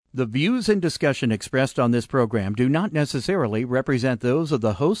The views and discussion expressed on this program do not necessarily represent those of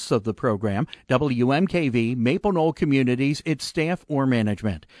the hosts of the program, WMKV, Maple Knoll Communities, its staff, or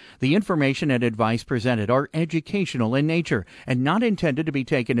management. The information and advice presented are educational in nature and not intended to be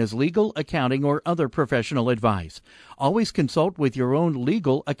taken as legal, accounting, or other professional advice. Always consult with your own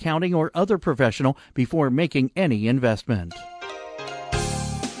legal, accounting, or other professional before making any investment.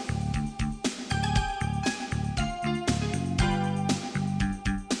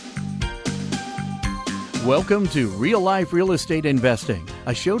 Welcome to Real Life Real Estate Investing,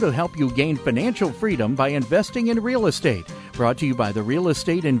 a show to help you gain financial freedom by investing in real estate. Brought to you by the Real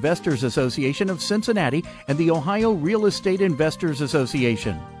Estate Investors Association of Cincinnati and the Ohio Real Estate Investors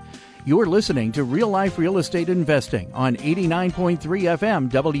Association. You're listening to Real Life Real Estate Investing on 89.3 FM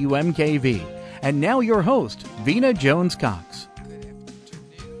WMKV. And now your host, Vena Jones-Cox.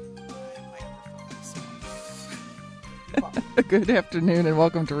 Good afternoon and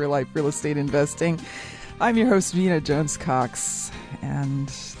welcome to Real Life Real Estate Investing. I'm your host, Vena Jones-Cox, and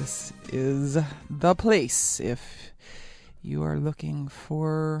this is the place if you are looking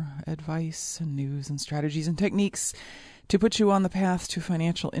for advice and news and strategies and techniques to put you on the path to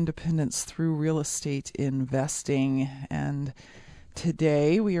financial independence through real estate investing. And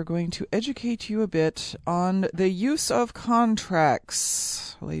today we are going to educate you a bit on the use of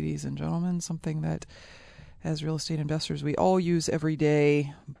contracts, ladies and gentlemen, something that as real estate investors we all use every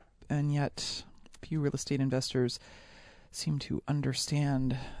day, and yet few real estate investors seem to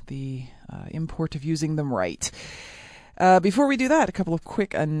understand the import of using them right. Before we do that, a couple of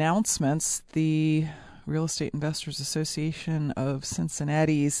quick announcements. The Real Estate Investors Association of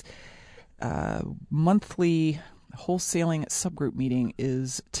Cincinnati's monthly wholesaling subgroup meeting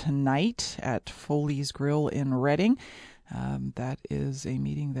is tonight at Foley's Grill in Reading. That is a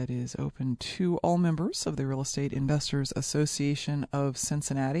meeting that is open to all members of the Real Estate Investors Association of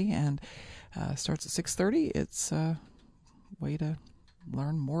Cincinnati and starts at 6:30. It's a way to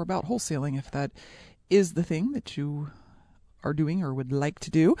learn more about wholesaling if that is the thing that you are doing or would like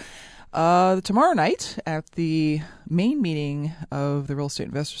to do. Tomorrow night at the main meeting of the Real Estate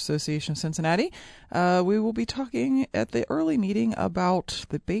Investors Association of Cincinnati, we will be talking at the early meeting about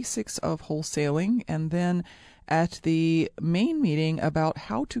the basics of wholesaling, and then at the main meeting about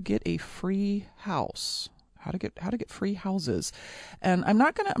how to get a free house, how to get free houses. And I'm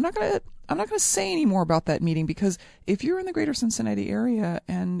not gonna say any more about that meeting, because if you're in the greater Cincinnati area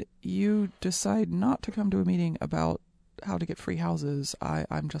and you decide not to come to a meeting about how to get free houses,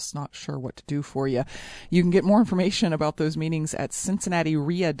 I'm just not sure what to do for you. You can get more information about those meetings at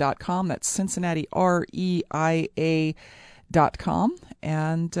CincinnatiREIA.com. That's CincinnatiREIA.com.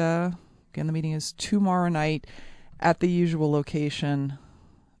 And again, the meeting is tomorrow night at the usual location,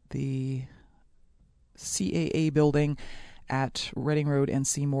 the CAA building at Reading Road and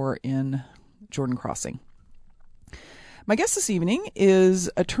Seymour in Jordan Crossing. My guest this evening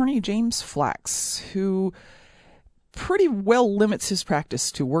is attorney James Flax, who pretty well limits his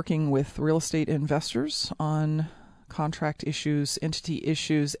practice to working with real estate investors on contract issues, entity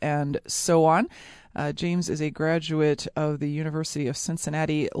issues, and so on. James is a graduate of the University of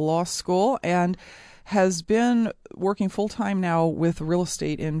Cincinnati Law School and has been working full-time now with real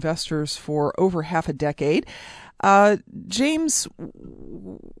estate investors for over half a decade. James,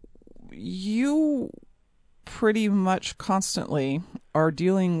 you pretty much constantly are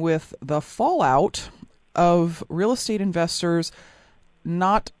dealing with the fallout of real estate investors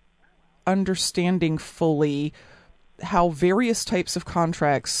not understanding fully how various types of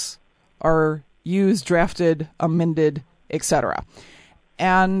contracts are used, drafted, amended, etc.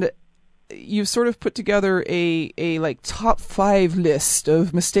 And you've sort of put together a like top 5 list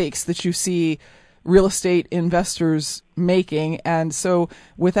of mistakes that you see real estate investors making. And so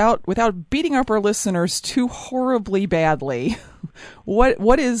without beating up our listeners too horribly badly,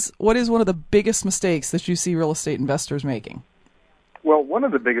 what is one of the biggest mistakes that you see real estate investors making? Well, one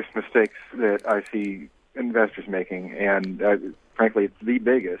of the biggest mistakes that I see investors making, and frankly it's the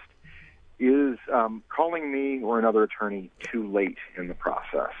biggest, is calling me or another attorney too late in the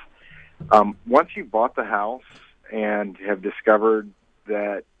process. Once you've bought the house and have discovered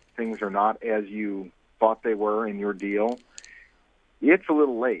that things are not as you thought they were in your deal, it's a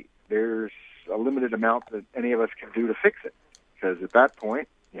little late. There's a limited amount that any of us can do to fix it, because at that point,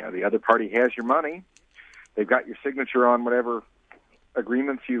 the other party has your money. They've got your signature on whatever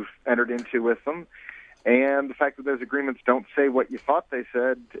agreements you've entered into with them, and the fact that those agreements don't say what you thought they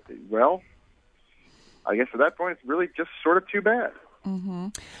said, well, I guess at that point it's really just sort of too bad. Mm-hmm.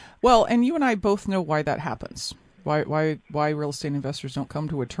 Well, and you and I both know why that happens. Why real estate investors don't come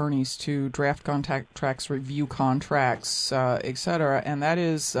to attorneys to draft contracts, review contracts, et cetera, and that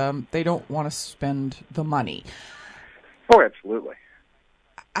is they don't want to spend the money. Oh, absolutely.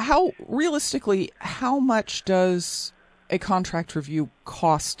 How much does a contract review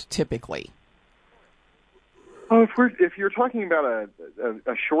cost typically? Well, if you're talking about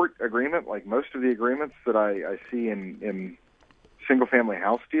a short agreement, like most of the agreements that I see in single-family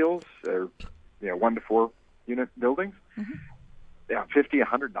house deals, or 1 to 4 unit buildings, $50,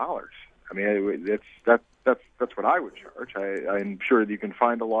 $100. I mean, that's what I would charge. I'm sure that you can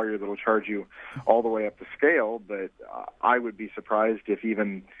find a lawyer that will charge you all the way up to scale, but I would be surprised if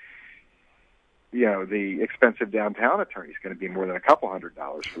even the expensive downtown attorney is going to be more than a couple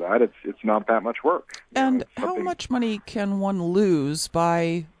 $100 for that. It's not that much work. And how much money can one lose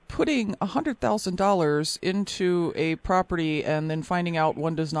by putting $100,000 into a property and then finding out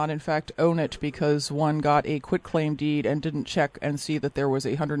one does not in fact own it because one got a quitclaim deed and didn't check and see that there was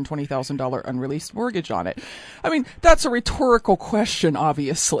a $120,000 unreleased mortgage on it? I mean, that's a rhetorical question,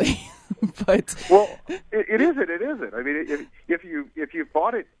 obviously. But it isn't. I mean, if you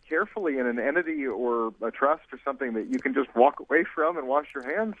bought it carefully in an entity or a trust or something that you can just walk away from and wash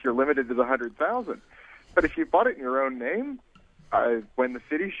your hands, you're limited to the $100,000. But if you bought it in your own name, when the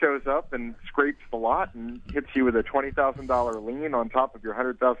city shows up and scrapes the lot and hits you with a $20,000 lien on top of your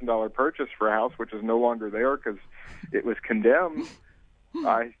 $100,000 purchase for a house which is no longer there because it was condemned,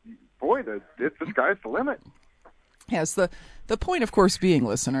 the sky's the limit. Yes, the point, of course, being,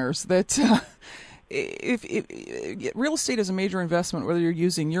 listeners, that if real estate is a major investment, whether you're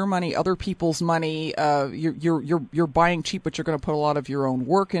using your money, other people's money, you're buying cheap, but you're going to put a lot of your own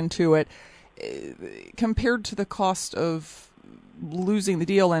work into it, compared to the cost of losing the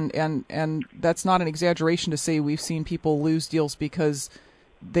deal, and that's not an exaggeration to say we've seen people lose deals because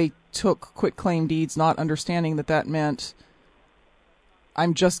they took quitclaim deeds, not understanding that meant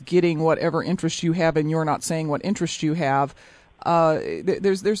I'm just getting whatever interest you have, and you're not saying what interest you have.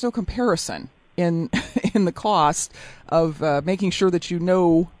 There's no comparison in the cost of making sure that you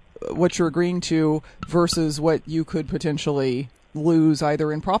know what you're agreeing to versus what you could potentially lose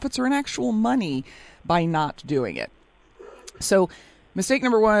either in profits or in actual money by not doing it. So, mistake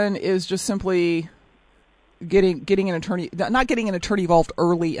number one is just simply getting an attorney, not getting an attorney involved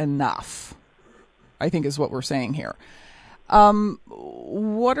early enough, I think is what we're saying here. What's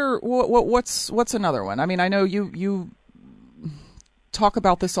another one? I mean, I know you talk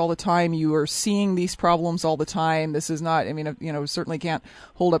about this all the time. You are seeing these problems all the time. This is not, I mean, certainly can't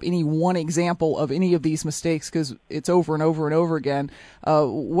hold up any one example of any of these mistakes because it's over and over and over again.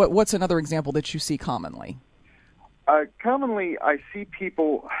 What's another example that you see commonly? Commonly, I see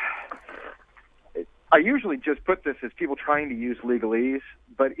people, I usually just put this as people trying to use legalese,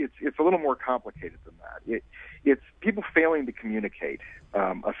 but it's a little more complicated than that. It's people failing to communicate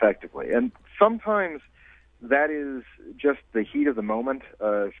effectively. And sometimes that is just the heat of the moment,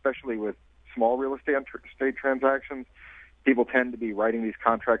 especially with small real estate transactions. People tend to be writing these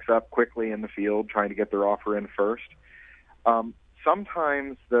contracts up quickly in the field, trying to get their offer in first.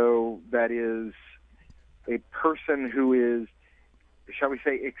 Sometimes, though, that is a person who is, shall we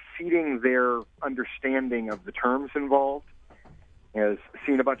say, exceeding their understanding of the terms involved, has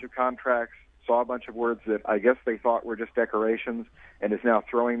seen a bunch of contracts, saw a bunch of words that I guess they thought were just decorations, and is now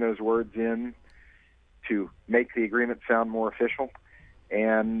throwing those words in to make the agreement sound more official,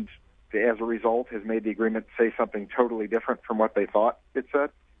 and as a result has made the agreement say something totally different from what they thought it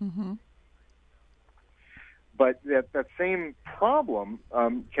said. Mm-hmm. But that same problem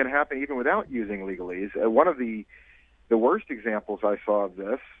can happen even without using legalese. One of the worst examples I saw of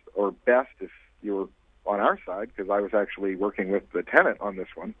this, or best if you were on our side, because I was actually working with the tenant on this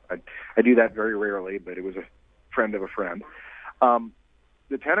one. I do that very rarely, but it was a friend of a friend.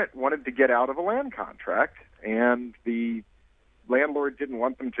 The tenant wanted to get out of a land contract, and the landlord didn't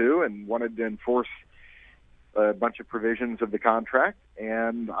want them to and wanted to enforce a bunch of provisions of the contract,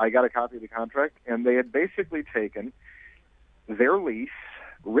 and I got a copy of the contract, and they had basically taken their lease,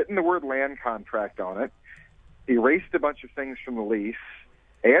 written the word land contract on it, erased a bunch of things from the lease,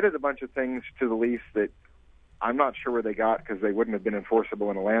 added a bunch of things to the lease that I'm not sure where they got because they wouldn't have been enforceable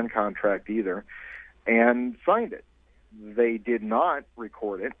in a land contract either, and signed it. They did not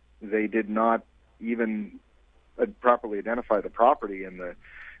record it. They did not even properly identify the property in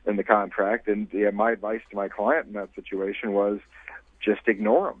the contract. And my advice to my client in that situation was just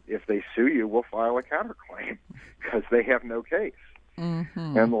ignore them. If they sue you, we'll file a counterclaim because they have no case.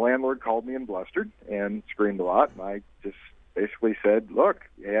 Mm-hmm. And the landlord called me and blustered and screamed a lot. And I just basically said, look,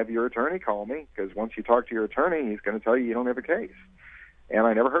 have your attorney call me because once you talk to your attorney, he's going to tell you don't have a case. and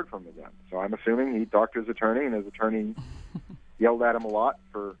I never heard from him again. So I'm assuming he talked to his attorney, and his attorney yelled at him a lot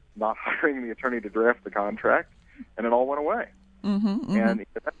for not hiring the attorney to draft the contract, and it all went away. And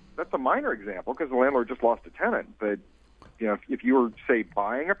that's a minor example because the landlord just lost a tenant. But if you were, say,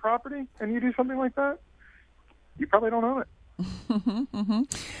 buying a property and you do something like that, you probably don't own it.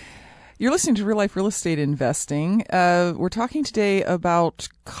 You're listening to Real Life Real Estate Investing. We're talking today about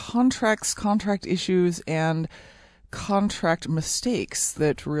contracts, contract issues, and contract mistakes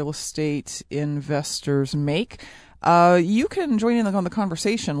that real estate investors make. You can join in on the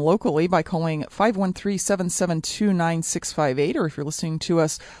conversation locally by calling 513-772-9658, or if you're listening to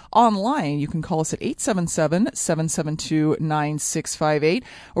us online, you can call us at 877-772-9658,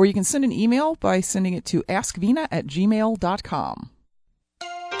 or you can send an email by sending it to askvina@gmail.com.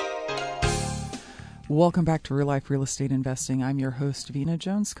 Welcome back to Real Life Real Estate Investing. I'm your host, Vina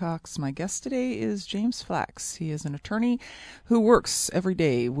Jones-Cox. My guest today is James Flax. He is an attorney who works every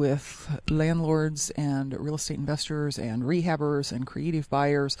day with landlords and real estate investors and rehabbers and creative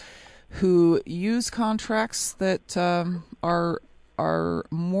buyers who use contracts that are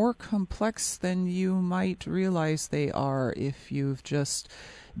more complex than you might realize they are if you've just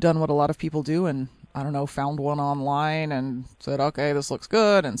done what a lot of people do and, found one online and said, okay, this looks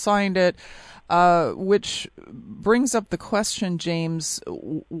good, and signed it. Which brings up the question, James,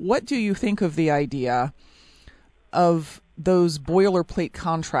 what do you think of the idea of those boilerplate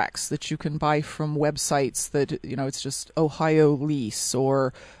contracts that you can buy from websites that, it's just Ohio lease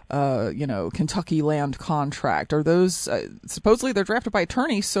or, Kentucky land contract? Are those, supposedly they're drafted by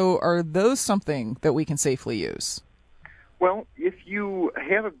attorneys, so are those something that we can safely use? Well, if you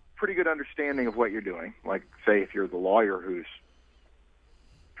have a pretty good understanding of what you're doing, like, say, if you're the lawyer who's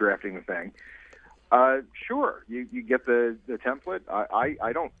drafting the thing, sure, you get the template.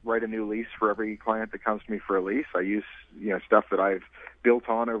 I don't write a new lease for every client that comes to me for a lease. I use stuff that I've built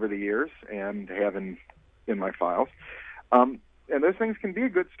on over the years and have in my files. And those things can be a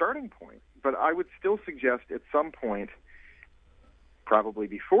good starting point. But I would still suggest at some point, probably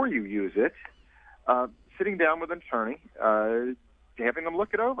before you use it, sitting down with an attorney, having them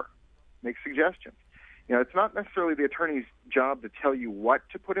look it over, make suggestions. It's not necessarily the attorney's job to tell you what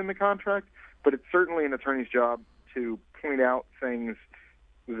to put in the contract, but it's certainly an attorney's job to point out things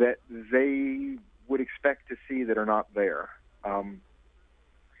that they would expect to see that are not there. An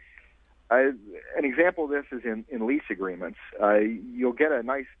example of this is in lease agreements. You'll get a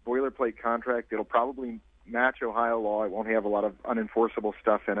nice boilerplate contract. It'll probably match Ohio law. It won't have a lot of unenforceable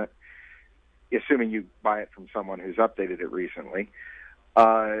stuff in it, assuming you buy it from someone who's updated it recently.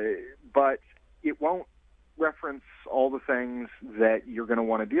 But it won't reference all the things that you're going to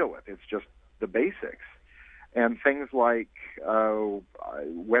want to deal with. It's just the basics. And things like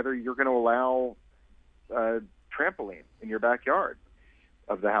whether you're going to allow a trampoline in your backyard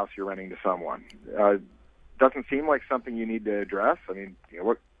of the house you're renting to someone. Doesn't seem like something you need to address. I mean,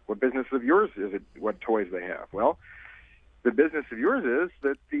 what business of yours is it what toys they have? Well, the business of yours is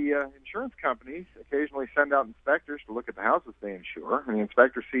that the insurance companies occasionally send out inspectors to look at the houses they insure. And the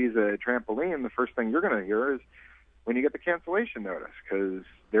inspector sees a trampoline, the first thing you're going to hear is when you get the cancellation notice, because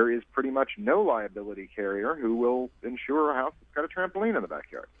there is pretty much no liability carrier who will insure a house that's got a trampoline in the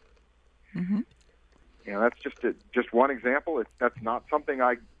backyard. Mm-hmm. That's just one example. That's not something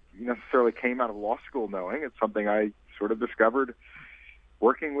I necessarily came out of law school knowing. It's something I sort of discovered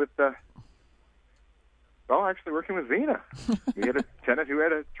working with working with Vina. We had a tenant who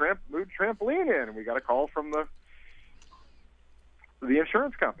had a moved trampoline in, and we got a call from the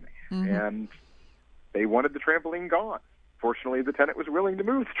insurance company, and they wanted the trampoline gone. Fortunately, the tenant was willing to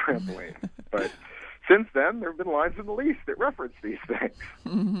move the trampoline. But since then, there have been lines in the lease that reference these things.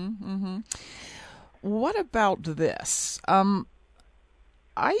 What about this?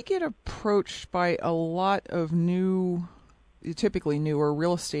 I get approached by a lot of typically newer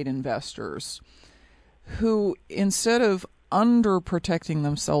real estate investors who, instead of under-protecting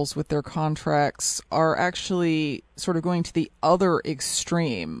themselves with their contracts, are actually sort of going to the other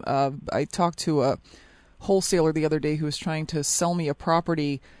extreme. I talked to a wholesaler the other day who was trying to sell me a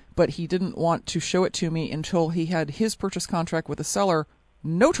property, but he didn't want to show it to me until he had his purchase contract with the seller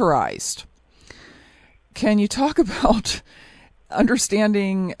notarized. Can you talk about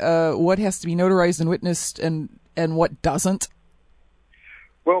understanding what has to be notarized and witnessed and what doesn't?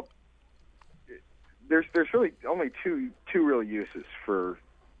 Well, there's really only two real uses for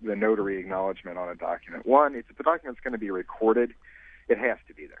the notary acknowledgement on a document. One, if the document's going to be recorded, it has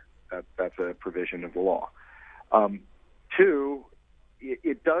to be there. That's a provision of the law. Two,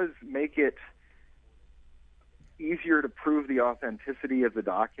 it does make it easier to prove the authenticity of the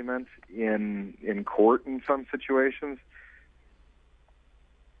document in court in some situations.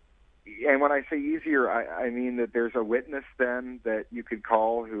 And when I say easier, I mean that there's a witness then that you could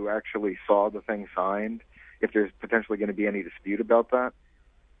call who actually saw the thing signed, if there's potentially going to be any dispute about that.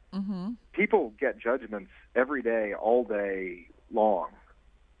 Mm-hmm. People get judgments every day, all day long,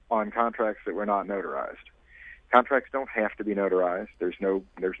 on contracts that were not notarized. Contracts don't have to be notarized. There's no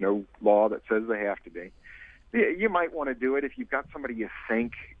law that says they have to be. You might want to do it if you've got somebody you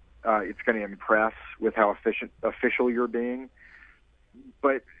think it's going to impress with how official you're being.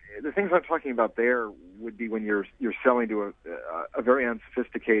 But the things I'm talking about there would be when you're selling to a very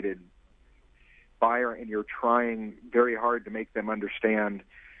unsophisticated buyer and you're trying very hard to make them understand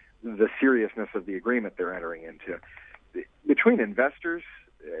the seriousness of the agreement they're entering into. Between investors,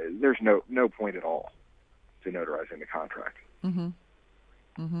 there's no point at all to notarizing the contract. Mm-hmm.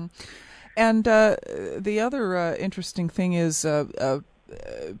 Mm-hmm. And the other interesting thing is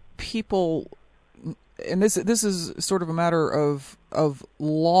people, and this is sort of a matter of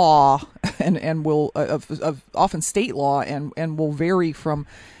law and will of often state law and will vary from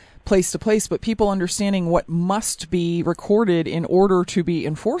place to place, but people understanding what must be recorded in order to be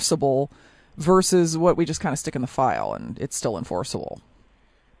enforceable versus what we just kind of stick in the file and it's still enforceable.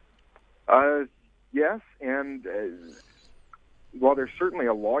 Yes, and while there's certainly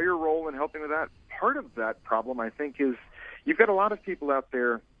a lawyer role in helping with that, part of that problem, I think, is you've got a lot of people out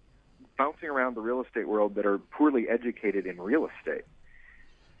there bouncing around the real estate world that are poorly educated in real estate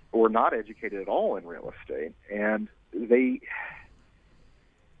or not educated at all in real estate, and they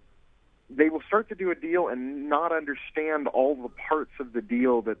will start to do a deal and not understand all the parts of the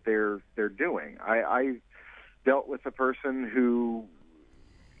deal that they're doing. I dealt with a person who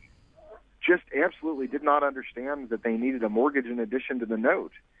just absolutely did not understand that they needed a mortgage in addition to the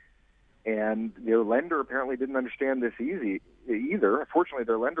note. And their lender apparently didn't understand this either. Fortunately,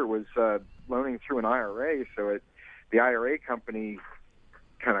 their lender was loaning through an IRA, so the IRA company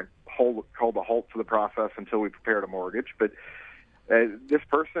kind of called a halt to the process until we prepared a mortgage. But this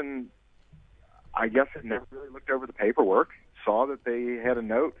person, I guess, had never really looked over the paperwork, saw that they had a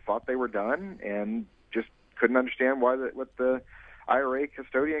note, thought they were done, and just couldn't understand what the IRA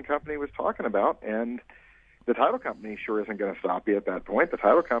custodian company was talking about. And the title company sure isn't going to stop you at that point. The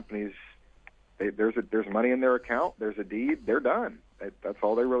title companies, there's money in their account, there's a deed, they're done. That's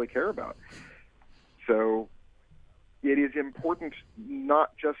all they really care about. So it is important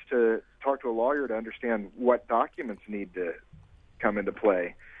not just to talk to a lawyer to understand what documents need to come into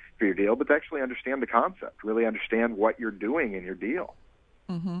play for your deal, but to actually understand the concept, really understand what you're doing in your deal.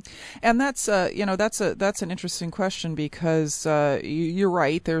 Mm-hmm. And that's that's an interesting question because you're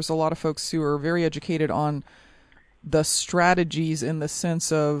right. There's a lot of folks who are very educated on the strategies in the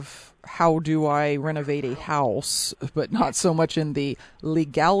sense of how do I renovate a house, but not so much in the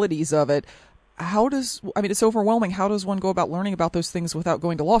legalities of it. It's overwhelming. How does one go about learning about those things without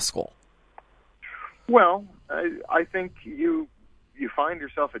going to law school? Well, I think you find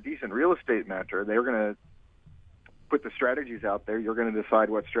yourself a decent real estate mentor. They're going to put the strategies out there. You're going to decide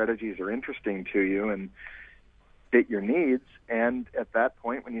what strategies are interesting to you and fit your needs. And at that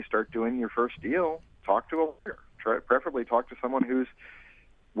point, when you start doing your first deal, talk to a lawyer. Preferably talk to someone who's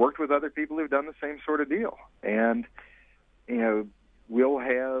worked with other people who've done the same sort of deal. And, we'll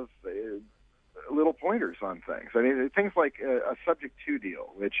have little pointers on things. I mean, things like a subject to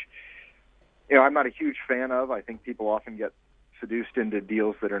deal, which, I'm not a huge fan of. I think people often get seduced into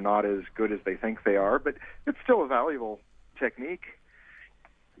deals that are not as good as they think they are, but it's still a valuable technique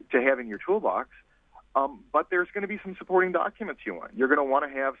to have in your toolbox. But there's going to be some supporting documents you want. You're going to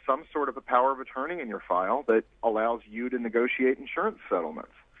want to have some sort of a power of attorney in your file that allows you to negotiate insurance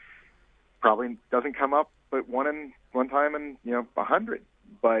settlements. Probably doesn't come up but one time in 100.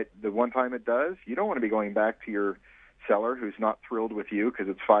 But the one time it does, you don't want to be going back to your seller who's not thrilled with you because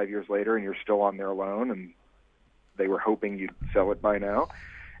it's 5 years later and you're still on their loan and they were hoping you'd sell it by now,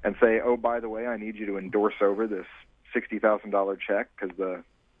 and say, oh, by the way, I need you to endorse over this $60,000 check because the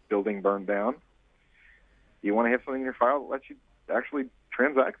building burned down. You want to have something in your file that lets you actually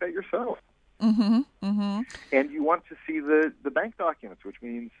transact that yourself. Mm-hmm. Mm-hmm. And you want to see the bank documents, which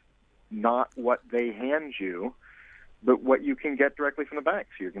means not what they hand you, but what you can get directly from the bank.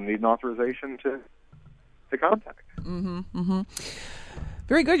 So you're going to need an authorization to contact. Mm-hmm. Mm-hmm.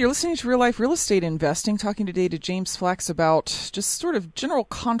 Very good. You're listening to Real Life Real Estate Investing, talking today to James Flax about just sort of general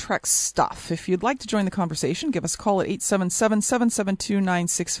contract stuff. If you'd like to join the conversation, give us a call at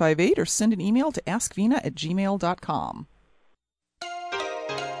 877-772-9658 or send an email to askvina@gmail.com.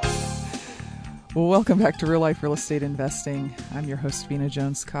 Well, welcome back to Real Life Real Estate Investing. I'm your host, Vina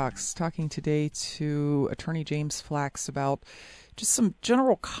Jones-Cox, talking today to attorney James Flax about just some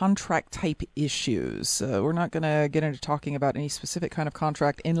general contract type issues. We're not going to get into talking about any specific kind of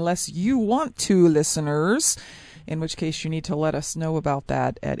contract unless you want to, listeners, in which case you need to let us know about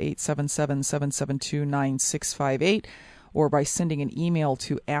that at 877-772-9658 or by sending an email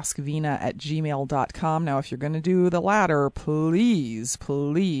to askvina@gmail.com. Now, if you're going to do the latter, please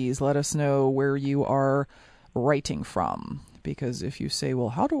let us know where you are writing from. Because if you say, well,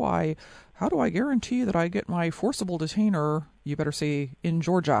 how do I guarantee that I get my forcible detainer? You better say in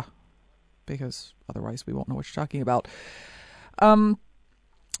Georgia, because otherwise we won't know what you're talking about.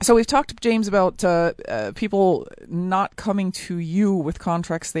 So we've talked, James, about people not coming to you with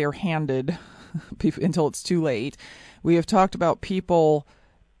contracts they are handed until it's too late. We have talked about people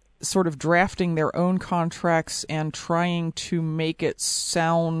sort of drafting their own contracts and trying to make it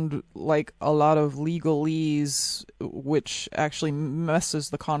sound like a lot of legalese, which actually messes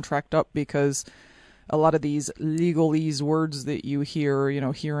the contract up, because a lot of these legalese words that you hear,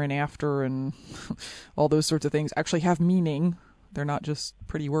 here and after and all those sorts of things actually have meaning. They're not just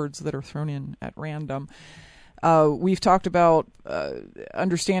pretty words that are thrown in at random. We've talked about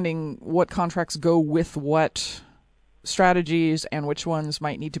understanding what contracts go with what strategies and which ones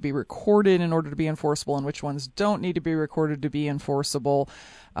might need to be recorded in order to be enforceable and which ones don't need to be recorded to be enforceable.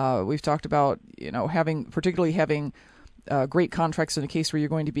 We've talked about, having great contracts in a case where you're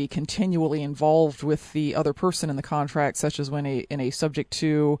going to be continually involved with the other person in the contract, such as when in a subject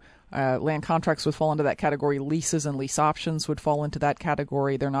to land contracts would fall into that category. Leases and lease options would fall into that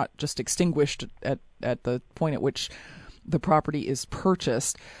category. They're not just extinguished at the point at which the property is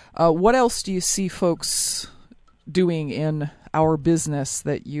purchased. What else do you see folks doing in our business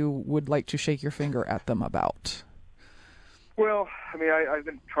that you would like to shake your finger at them about? Well, I've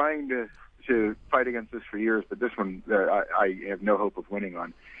been trying to fight against this for years, but this one I have no hope of winning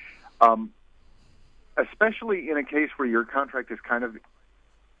on. Especially in a case where your contract is kind of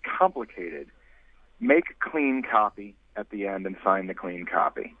complicated, make a clean copy at the end and sign the clean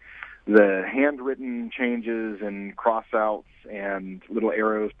copy. The handwritten changes and cross-outs and little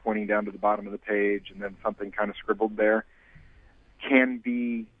arrows pointing down to the bottom of the page and then something kind of scribbled there can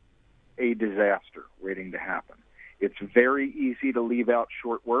be a disaster waiting to happen. It's very easy to leave out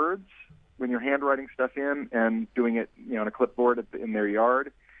short words when you're handwriting stuff in and doing it, on a clipboard in their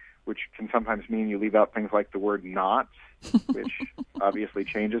yard, which can sometimes mean you leave out things like the word not, which obviously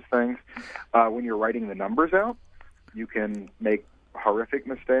changes things. When you're writing the numbers out, you can make horrific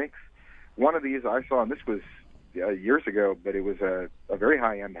mistakes. One of these I saw, and this was years ago, but it was a very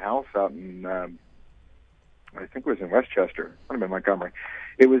high-end house out in, I think it was in Westchester. It might have been Montgomery.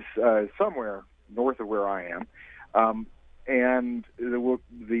 It was somewhere north of where I am. And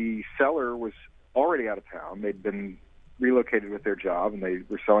the seller was already out of town. They'd been relocated with their job, and they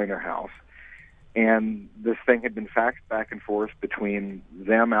were selling their house. And this thing had been faxed back and forth between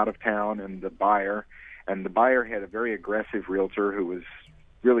them out of town and the buyer. And the buyer had a very aggressive realtor who was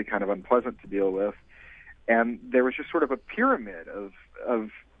really kind of unpleasant to deal with. And there was just sort of a pyramid of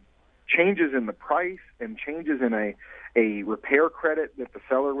changes in the price and changes in a repair credit that the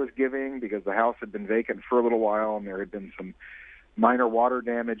seller was giving because the house had been vacant for a little while and there had been some minor water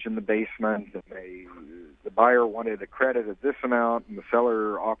damage in the basement, and the buyer wanted a credit of this amount and the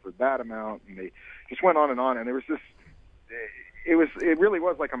seller offered that amount, and they just went on, and there was this it really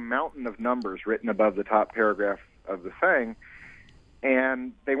was like a mountain of numbers written above the top paragraph of the thing,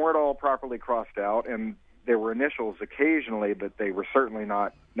 and they weren't all properly crossed out, and there were initials occasionally, but they were certainly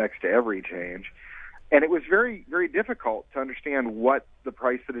not next to every change. And it was very, very difficult to understand what the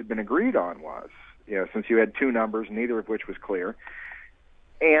price that had been agreed on was, since you had two numbers, neither of which was clear.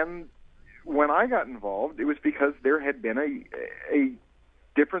 And when I got involved, it was because there had been a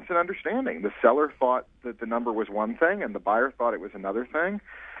difference in understanding. The seller thought that the number was one thing, and the buyer thought it was another thing.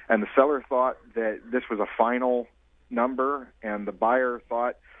 And the seller thought that this was a final number, and the buyer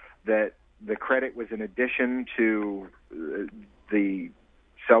thought that the credit was in addition to the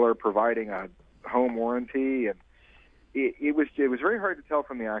seller providing a home warranty, and it was very hard to tell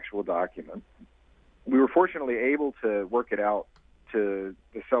from the actual document. We were fortunately able to work it out to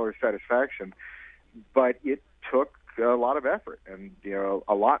the seller's satisfaction, but it took a lot of effort, and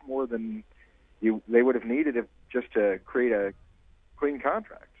a lot more than they would have needed just to create a clean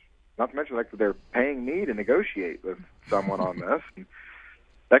contract. Not to mention that they're paying me to negotiate with someone on this. And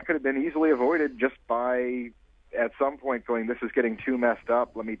that could have been easily avoided just by, at some point, going, this is getting too messed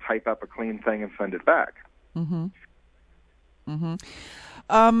up, let me type up a clean thing and send it back. Mm-hmm.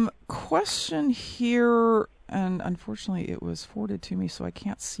 Mm-hmm. Question here, and unfortunately it was forwarded to me, so I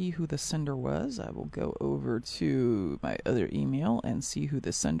can't see who the sender was. I will go over to my other email and see who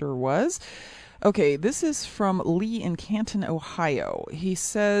the sender was. Okay, this is from Lee in Canton, Ohio. He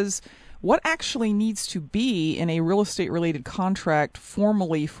says, what actually needs to be in a real estate-related contract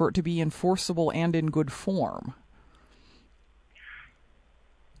formally for it to be enforceable and in good form?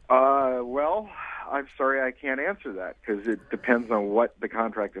 Well, I'm sorry I can't answer that because it depends on what the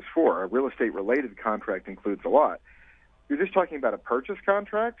contract is for. A real estate-related contract includes a lot. You're just talking about a purchase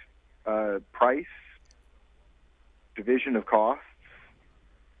contract, price, division of costs.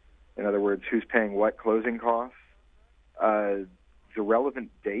 In other words, who's paying what closing costs. The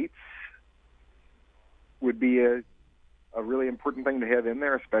relevant dates would be a really important thing to have in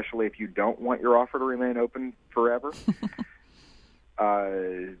there, especially if you don't want your offer to remain open forever.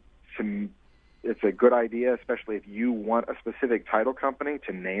 It's a good idea, especially if you want a specific title company,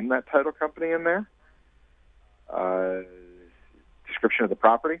 to name that title company in there. Description of the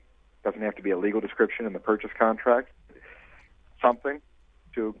property. Doesn't have to be a legal description in the purchase contract. Something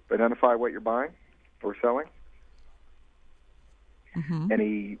to identify what you're buying or selling. Mm-hmm.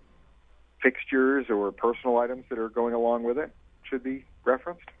 Any fixtures or personal items that are going along with it should be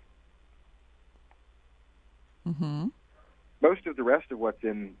referenced. Mm-hmm. Most of the rest of what's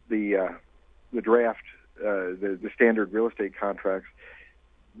in the draft, the standard real estate contracts,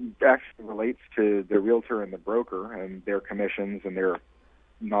 actually relates to the realtor and the broker and their commissions and their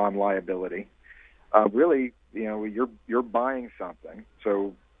non-liability. Really, you're buying something.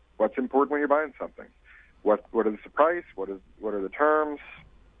 So, what's important when you're buying something? What is the price? What are the terms?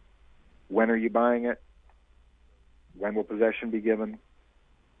 When are you buying it? When will possession be given?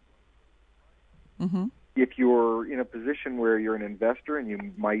 Mm-hmm. If you're in a position where you're an investor and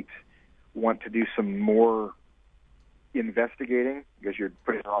you might want to do some more investigating because you're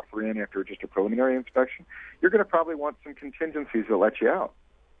putting an offer in after just a preliminary inspection, you're going to probably want some contingencies that let you out.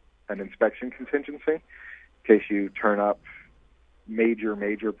 An inspection contingency in case you turn up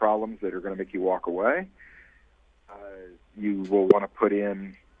major problems that are going to make you walk away. You will want to put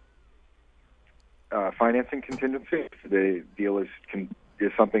in financing contingency. If the deal is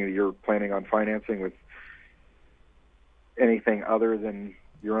something that you're planning on financing with anything other than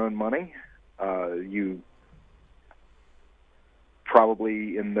your own money. You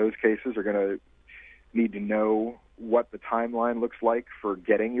probably, in those cases, are going to need to know what the timeline looks like for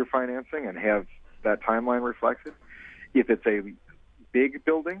getting your financing and have that timeline reflected. If it's a big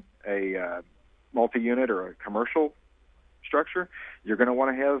building, a multi-unit or a commercial structure, you're going to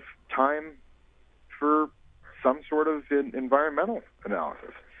want to have time for some sort of environmental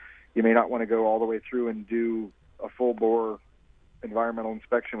analysis. You may not want to go all the way through and do a full-bore environmental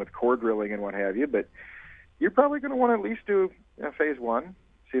inspection with core drilling and what have you, but you're probably going to want to at least do phase one,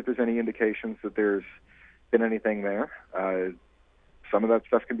 see if there's any indications that there's been anything there. Some of that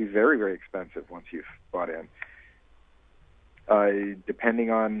stuff can be very, very expensive once you've bought in.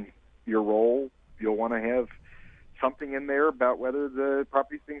 Depending on your role, you'll want to have something in there about whether the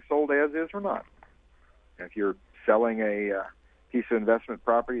property's being sold as is or not. If you're selling a piece of investment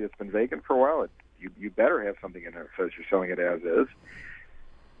property that's been vacant for a while, you better have something in there that says you're selling it as is.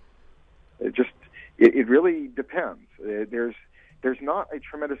 It really depends. There's not a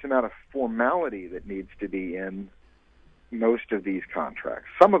tremendous amount of formality that needs to be in most of these contracts.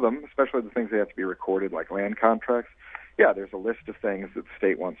 Some of them, especially the things that have to be recorded, like land contracts, yeah, there's a list of things that the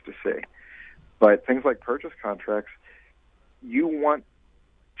state wants to see. But things like purchase contracts, you want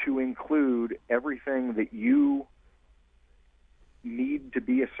to include everything that you need to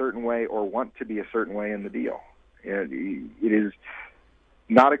be a certain way or want to be a certain way in the deal. And it is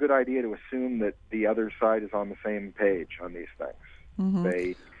not a good idea to assume that the other side is on the same page on these things. Mm-hmm.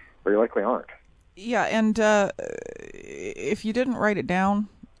 They very likely aren't. Yeah, and if you didn't write it down,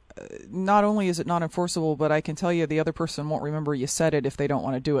 not only is it not enforceable, but I can tell you the other person won't remember you said it if they don't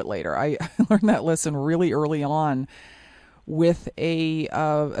want to do it later. I learned that lesson really early on with a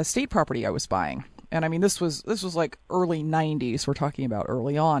state property I was buying. And I mean, this was like early 90s. We're talking about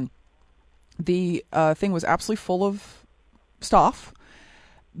early on. The thing was absolutely full of stuff.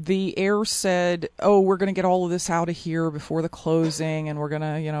 The heir said, "Oh, we're going to get all of this out of here before the closing, and we're going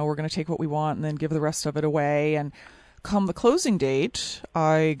to take what we want and then give the rest of it away." And come the closing date,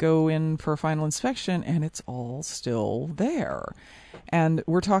 I go in for a final inspection, and it's all still there. And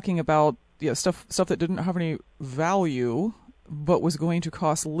we're talking about stuff that didn't have any value, but was going to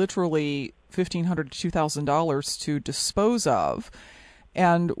cost literally $1,500 to $2,000 to dispose of.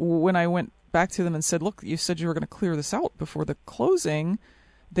 And when I went back to them and said, "Look, you said you were going to clear this out before the closing,"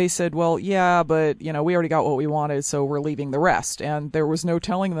 they said, "Well, yeah, but we already got what we wanted, so we're leaving the rest." And there was no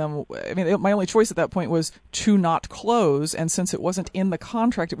telling them. I mean, my only choice at that point was to not close. And since it wasn't in the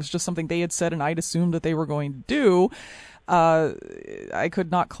contract, it was just something they had said, and I'd assumed that they were going to do. I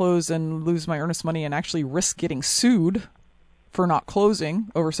could not close and lose my earnest money and actually risk getting sued for not closing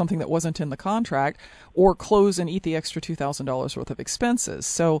over something that wasn't in the contract, or close and eat the extra $2,000 worth of expenses.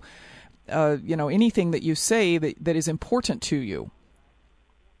 So, anything that you say that is important to you,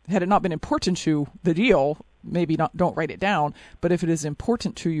 had it not been important to the deal, maybe don't write it down, but if it is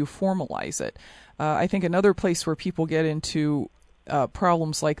important to you, formalize it. I think another place where people get into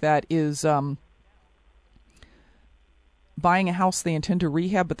problems like that is buying a house they intend to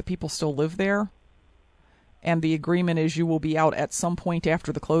rehab, but the people still live there, and the agreement is you will be out at some point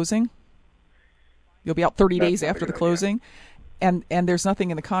after the closing. You'll be out 30 days after the closing, and there's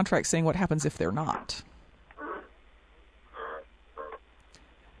nothing in the contract saying what happens if they're not.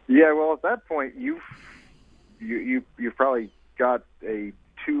 Yeah, well, at that point, you've probably got a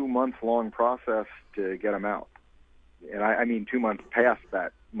 2-month-long process to get them out, and I mean 2 months past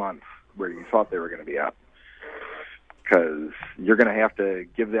that month where you thought they were going to be out, because you're going to have to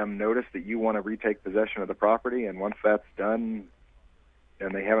give them notice that you want to retake possession of the property, and once that's done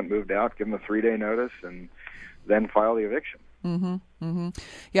and they haven't moved out, give them a 3-day notice and then file the eviction. Mm-hmm. Mm-hmm.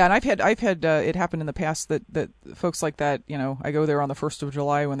 Yeah, and I've had it happen in the past that folks like that, I go there on the 1st of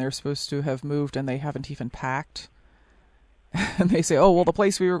July when they're supposed to have moved and they haven't even packed. And they say, oh, well, the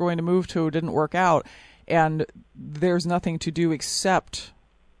place we were going to move to didn't work out. And there's nothing to do except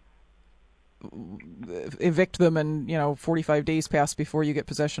evict them, and 45 days pass before you get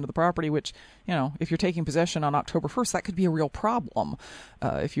possession of the property, which, if you're taking possession on October 1st, that could be a real problem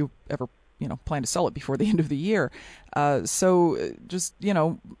if you ever plan to sell it before the end of the year. So just,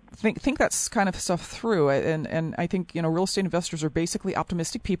 think that kind of stuff through. And I think, real estate investors are basically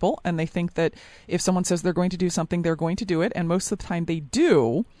optimistic people, and they think that if someone says they're going to do something, they're going to do it. And most of the time they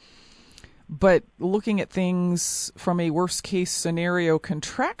do. But looking at things from a worst case scenario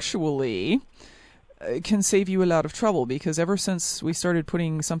contractually can save you a lot of trouble, because ever since we started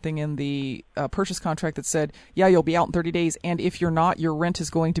putting something in the purchase contract that said, yeah, you'll be out in 30 days, and if you're not, your rent is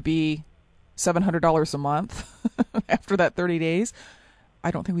going to be $700 a month after that 30 days,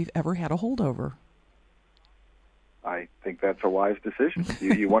 I don't think we've ever had a holdover. I think that's a wise decision.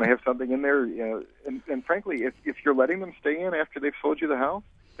 You want to have something in there, and frankly, if you're letting them stay in after they've sold you the house,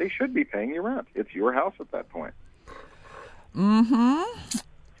 they should be paying you rent. It's your house at that point. Mm-hmm.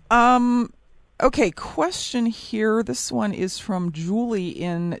 Okay, question here. This one is from Julie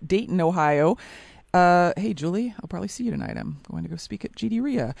in Dayton, Ohio. Hey, Julie, I'll probably see you tonight. I'm going to go speak at GD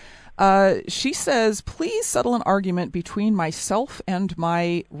RIA. She says, please settle an argument between myself and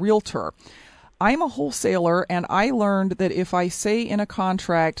my realtor. I'm a wholesaler, and I learned that if I say in a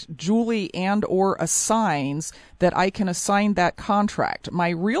contract, Julie and or assigns, that I can assign that contract. My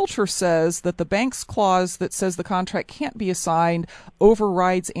realtor says that the bank's clause that says the contract can't be assigned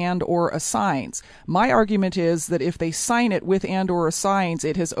overrides and or assigns. My argument is that if they sign it with and or assigns,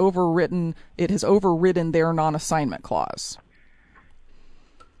 it has overridden their non-assignment clause.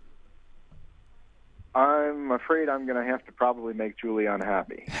 I'm afraid I'm going to have to probably make Julie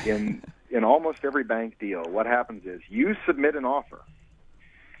unhappy. In almost every bank deal, what happens is you submit an offer,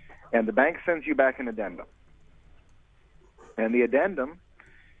 and the bank sends you back an addendum. And the addendum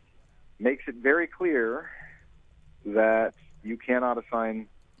makes it very clear that you cannot assign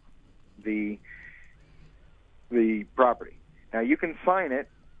the property. Now, you can sign it,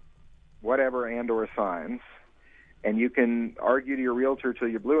 whatever and or assigns, and you can argue to your realtor till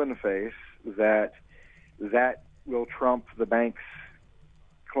you're blue in the face that will trump the bank's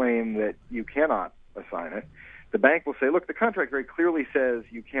claim that you cannot assign it. The bank will say, look, the contract very clearly says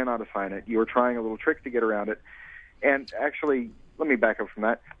you cannot assign it. You're trying a little trick to get around it. And actually, let me back up from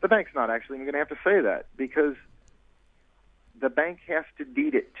that. The bank's not actually even going to have to say that, because the bank has to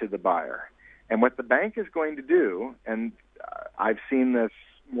deed it to the buyer. And what the bank is going to do, and I've seen this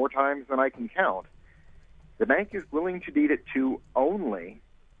more times than I can count, the bank is willing to deed it to only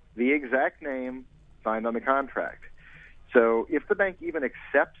the exact name signed on the contract. So if the bank even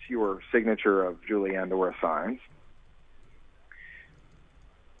accepts your signature of Julie and or assigns,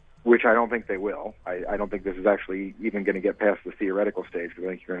 which I don't think they will, I don't think this is actually even going to get past the theoretical stage, because I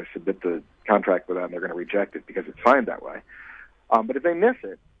think you're going to submit the contract with them and they're going to reject it because it's signed that way. But if they miss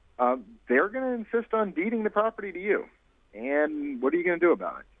it, they're going to insist on deeding the property to you. And what are you going to do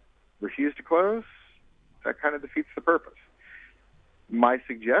about it? Refuse to close? That kind of defeats the purpose. My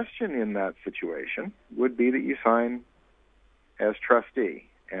suggestion in that situation would be that you sign as trustee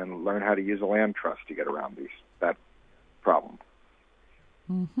and learn how to use a land trust to get around that problem.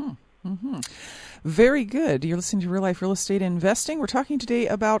 Mm-hmm. Mm-hmm. Very good. You're listening to Real Life Real Estate Investing. We're talking today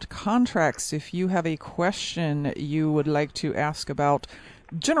about contracts. If you have a question you would like to ask about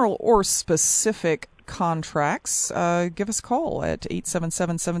general or specific contracts, give us a call at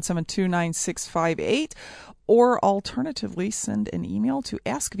 877-772-9658, or alternatively send an email to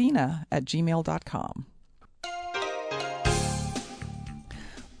askvina@gmail.com.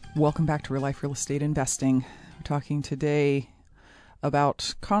 Welcome back to Real Life Real Estate Investing. We're talking today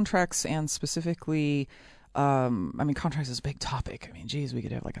about contracts, and specifically, contracts is a big topic. Geez, we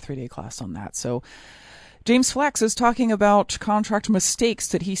could have like a 3-day class on that. So James Flax is talking about contract mistakes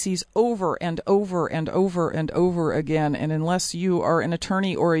that he sees over and over and over and over again. And unless you are an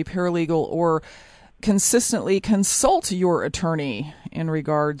attorney or a paralegal, or consistently consult your attorney in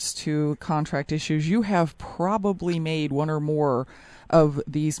regards to contract issues, you have probably made one or more of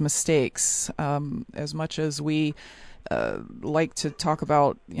these mistakes. As much as we like to talk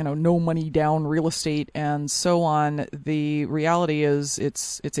about, no money down real estate and so on, the reality is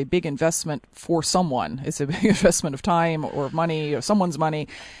it's a big investment for someone. It's a big investment of time or money, or someone's money,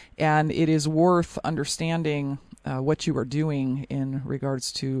 and it is worth understanding what you are doing in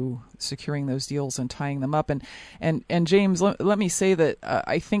regards to securing those deals and tying them up. And James, let me say that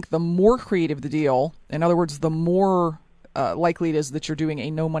I think the more creative the deal, in other words, the more likely it is that you're doing a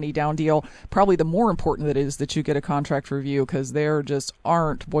no money down deal, probably the more important it is that you get a contract review, because there just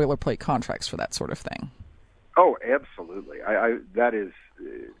aren't boilerplate contracts for that sort of thing. Oh, absolutely. That is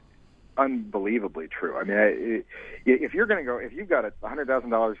unbelievably true. If you're going to if you've got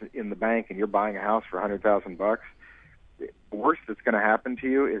 $100,000 in the bank and you're buying a house for $100,000, the worst that's going to happen to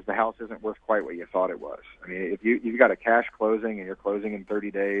you is the house isn't worth quite what you thought it was. If you've got a cash closing and you're closing in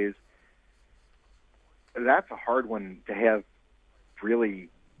 30 days, that's a hard one to have really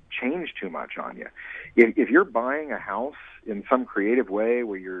change too much on you. If you're buying a house in some creative way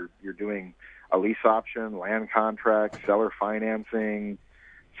where you're doing a lease option, land contract, seller financing,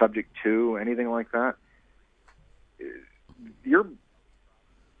 subject to, anything like that, your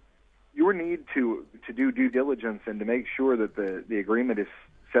need to do due diligence and to make sure that the agreement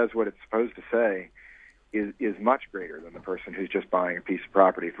says what it's supposed to say is much greater than the person who's just buying a piece of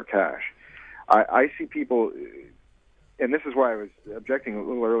property for cash. I see people, and this is why I was objecting a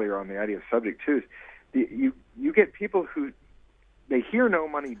little earlier on the idea of subject to. You get people who, they hear no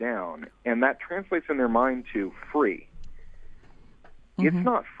money down, and that translates in their mind to free. Mm-hmm. It's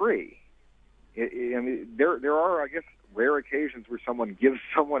not free. There are, I guess, rare occasions where someone gives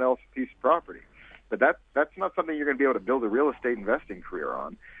someone else a piece of property, but that's not something you're going to be able to build a real estate investing career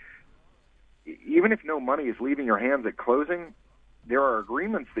on. Even if no money is leaving your hands at closing, there are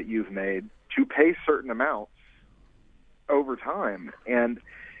agreements that you've made to pay certain amounts over time. And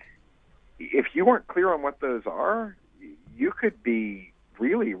if you aren't clear on what those are, you could be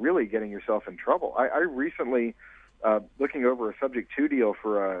really, really getting yourself in trouble. I recently, looking over a subject to deal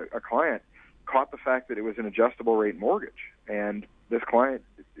for a client, caught the fact that it was an adjustable rate mortgage. And this client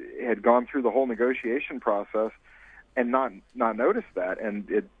had gone through the whole negotiation process and not noticed that.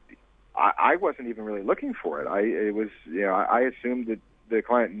 And I wasn't even really looking for it. I assumed that the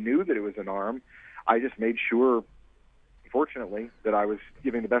client knew that it was an ARM. I just made sure, fortunately, that I was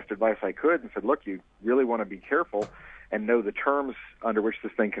giving the best advice I could and said, look, you really want to be careful and know the terms under which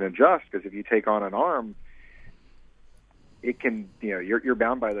this thing can adjust, because if you take on an ARM, it can, you're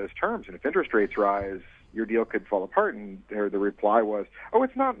bound by those terms. And if interest rates rise, your deal could fall apart. And the reply was, oh,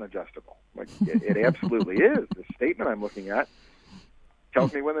 it's not an adjustable. Like, it absolutely is. The statement I'm looking at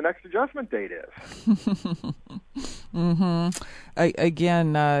tells me when the next adjustment date is. Mm-hmm.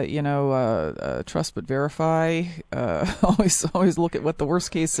 Again, trust but verify. Always look at what the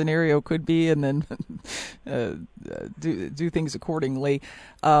worst case scenario could be, and then do things accordingly.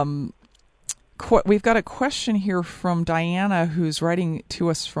 We've got a question here from Diana, who's writing to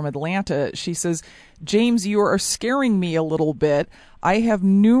us from Atlanta. She says, James, you are scaring me a little bit. I have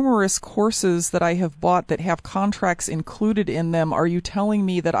numerous courses that I have bought that have contracts included in them. Are you telling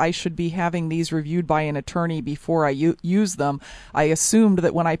me that I should be having these reviewed by an attorney before I use them? I assumed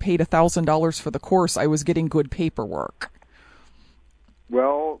that when I paid $1,000 for the course, I was getting good paperwork.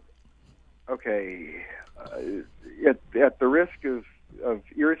 Well, okay. At the risk of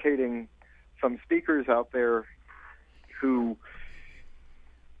irritating some speakers out there who,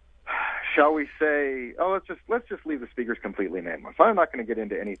 shall we say, let's just leave the speakers completely nameless. I'm not going to get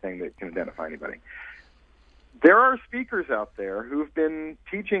into anything that can identify anybody. There are speakers out there who've been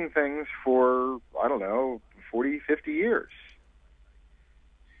teaching things for, 40, 50 years.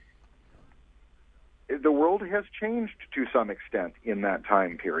 The world has changed to some extent in that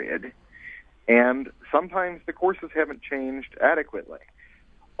time period, and sometimes the courses haven't changed adequately.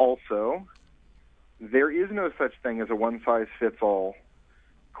 Also, there is no such thing as a one-size-fits-all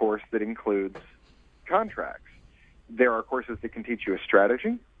course that includes contracts. There are courses that can teach you a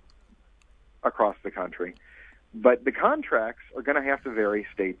strategy. across the country. But the contracts are going to have to vary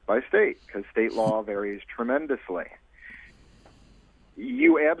state by state because state law varies tremendously.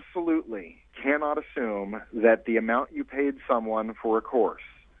 You absolutely cannot assume that the amount you paid someone for a course,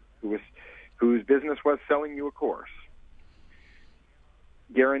 whose business was selling you a course,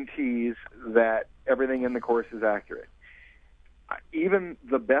 guarantees that everything in the course is accurate. Even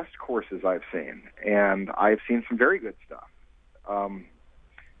the best courses I've seen, and I've seen some very good stuff,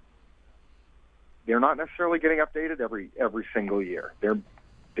 they're not necessarily getting updated every single year.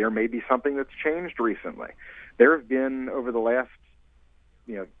 There may be something that's changed recently. There have been, over the last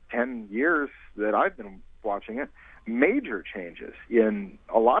 10 years that I've been watching it, major changes in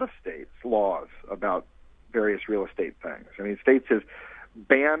a lot of states' laws about various real estate things. I mean, states have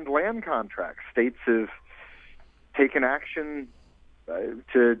banned land contracts. States have taken action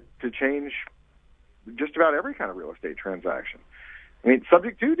to change just about every kind of real estate transaction. I mean,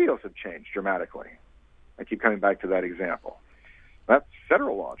 subject to deals have changed dramatically. I keep coming back to that example. That's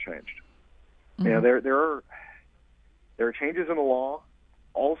federal law changed. Mm-hmm. There are changes in the law.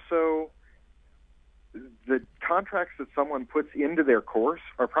 Also, the contracts that someone puts into their course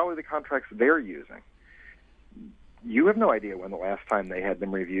are probably the contracts they're using. You have no idea when the last time they had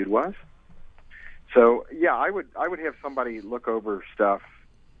them reviewed was. So, yeah, I would have somebody look over stuff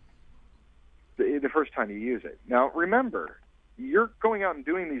the first time you use it. Now, remember, you're going out and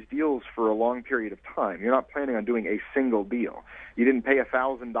doing these deals for a long period of time. You're not planning on doing a single deal. You didn't pay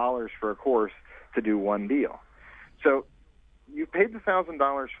 $1,000 for a course to do one deal. So you paid the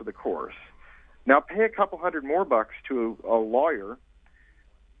 $1,000 for the course. Now pay a couple $100 more to a lawyer,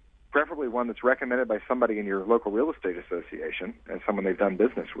 preferably one that's recommended by somebody in your local real estate association and someone they've done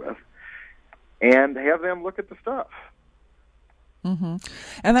business with, and have them look at the stuff. Mm-hmm.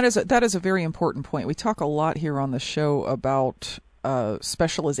 And that is a very important point. We talk a lot here on the show about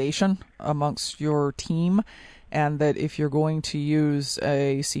specialization amongst your team, and that if you're going to use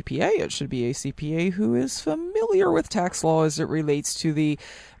a CPA, it should be a CPA who is familiar with tax law as it relates to the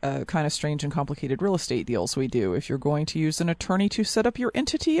kind of strange and complicated real estate deals we do. If you're going to use an attorney to set up your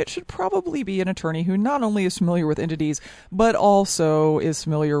entity, it should probably be an attorney who not only is familiar with entities, but also is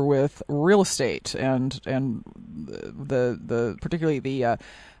familiar with real estate and the particularly the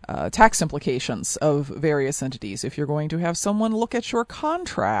tax implications of various entities. If you're going to have someone look at your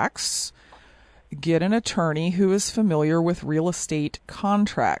contracts, get an attorney who is familiar with real estate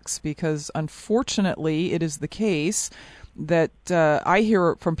contracts, because unfortunately it is the case that I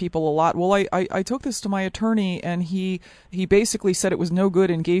hear from people a lot. Well, I took this to my attorney and he basically said it was no good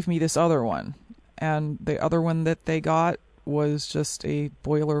and gave me this other one. And the other one that they got was just a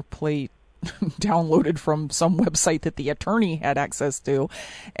boilerplate downloaded from some website that the attorney had access to,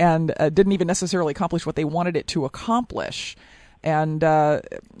 and didn't even necessarily accomplish what they wanted it to accomplish. And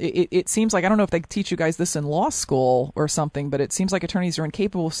it seems like, I don't know if they teach you guys this in law school or something, but it seems like attorneys are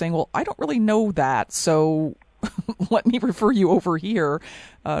incapable of saying, well, I don't really know that, so let me refer you over here.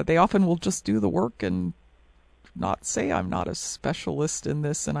 They often will just do the work and not say, I'm not a specialist in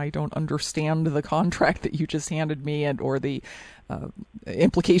this and I don't understand the contract that you just handed me or the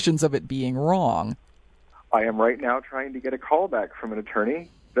implications of it being wrong. I am right now trying to get a call back from an attorney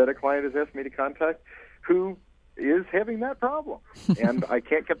that a client has asked me to contact who is having that problem. And I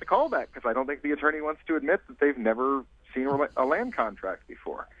can't get the call back because I don't think the attorney wants to admit that they've never seen a land contract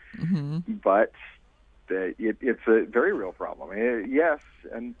before. Mm-hmm. But it's a very real problem. Yes,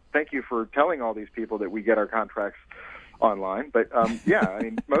 and thank you for telling all these people that we get our contracts online. But, yeah, I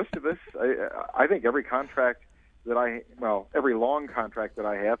mean, most of us, I think every contract every long contract that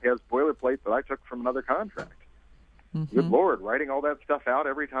I have has boilerplate that I took from another contract. Mm-hmm. Good Lord, writing all that stuff out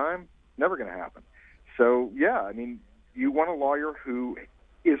every time, never going to happen. So, yeah, I mean, you want a lawyer who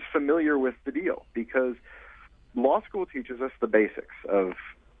is familiar with the deal, because law school teaches us the basics of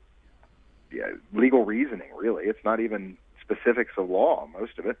legal reasoning, really. It's not even specifics of law,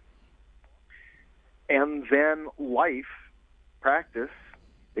 most of it. And then life, practice,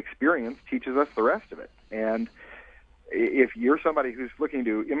 experience teaches us the rest of it. And if you're somebody who's looking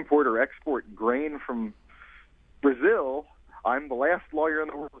to import or export grain from Brazil, I'm the last lawyer in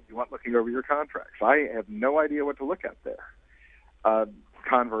the world you want looking over your contracts. I have no idea what to look at there.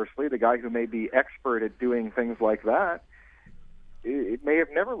 Conversely, the guy who may be expert at doing things like that, it may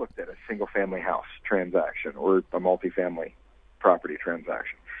have never looked at a single-family house transaction or a multifamily property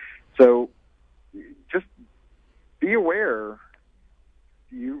transaction. So just be aware.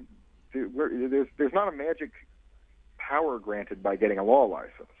 There's not a magic power granted by getting a law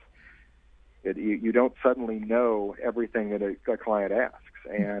license. You don't suddenly know everything that a client asks.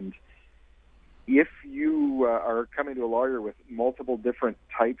 And if you are coming to a lawyer with multiple different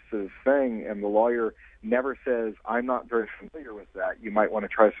types of thing and the lawyer never says, I'm not very familiar with that, you might want to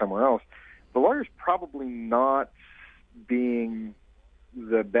try somewhere else, the lawyer's probably not being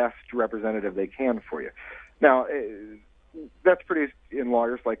the best representative they can for you. Now, that's pretty in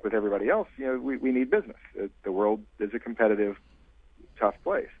lawyers like with everybody else. We need business. The world is a competitive, tough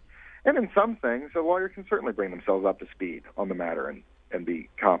place. And in some things, a lawyer can certainly bring themselves up to speed on the matter and be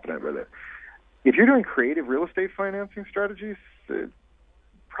competent with it. If you're doing creative real estate financing strategies,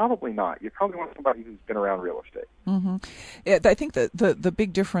 probably not. You probably want somebody who's been around real estate. Mm-hmm. I think that the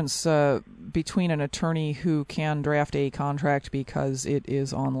big difference between an attorney who can draft a contract because it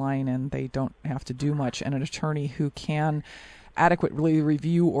is online and they don't have to do much, and an attorney who can adequately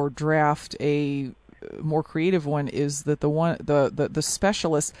review or draft a more creative one is that the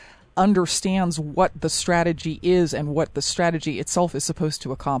specialist understands what the strategy is and what the strategy itself is supposed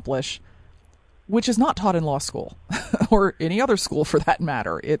to accomplish, which is not taught in law school or any other school for that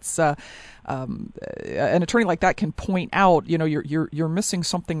matter. It's an attorney like that can point out, you're missing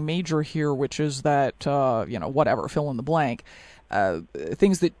something major here, which is that whatever, fill in the blank,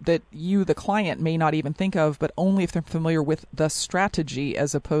 things that you, the client, may not even think of, but only if they're familiar with the strategy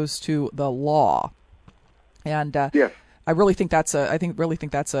as opposed to the law. And yes. I really think that's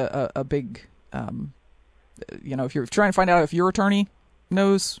a big, if you're trying to find out if your attorney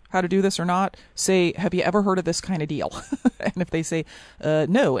knows how to do this or not, say, have you ever heard of this kind of deal? And if they say,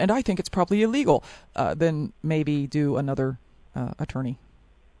 no, and I think it's probably illegal, then maybe do another attorney.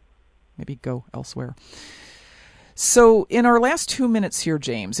 Maybe go elsewhere. So in our last 2 minutes here,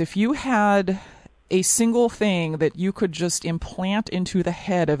 James, if you had a single thing that you could just implant into the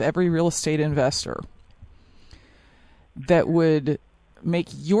head of every real estate investor that would make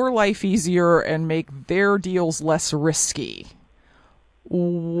your life easier and make their deals less risky,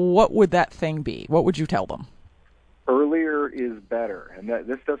 what would that thing be? What would you tell them? Earlier is better, and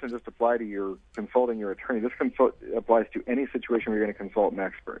this doesn't just apply to your consulting your attorney. This applies to any situation where you're going to consult an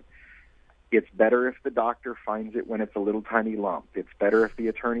expert. It's better if the doctor finds it when it's a little tiny lump. It's better if the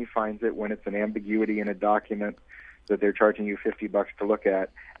attorney finds it when it's an ambiguity in a document that they're charging you $50 to look at,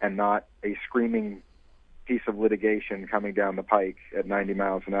 and not a screaming piece of litigation coming down the pike at 90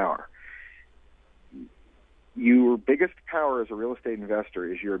 miles an hour. Your biggest power as a real estate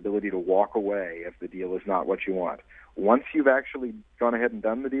investor is your ability to walk away if the deal is not what you want. Once you've actually gone ahead and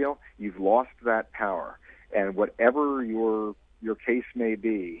done the deal, you've lost that power. And whatever your case may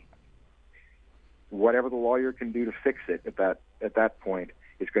be, whatever the lawyer can do to fix it at that point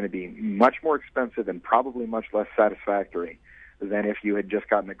is going to be much more expensive and probably much less satisfactory than if you had just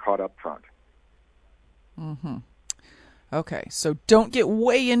gotten it caught up front. Mm-hmm. Okay, so don't get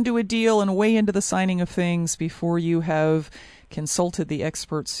way into a deal and way into the signing of things before you have consulted the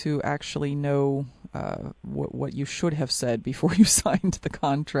experts who actually know what you should have said before you signed the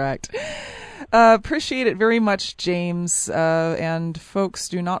contract. Appreciate it very much, James. And folks,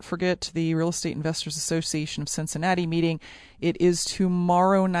 do not forget the Real Estate Investors Association of Cincinnati meeting. It is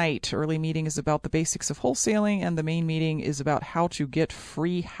tomorrow night. Early meeting is about the basics of wholesaling, and the main meeting is about how to get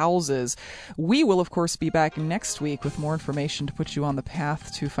free houses. We will, of course, be back next week with more information to put you on the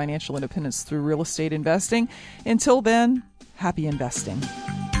path to financial independence through real estate investing. Until then, happy investing.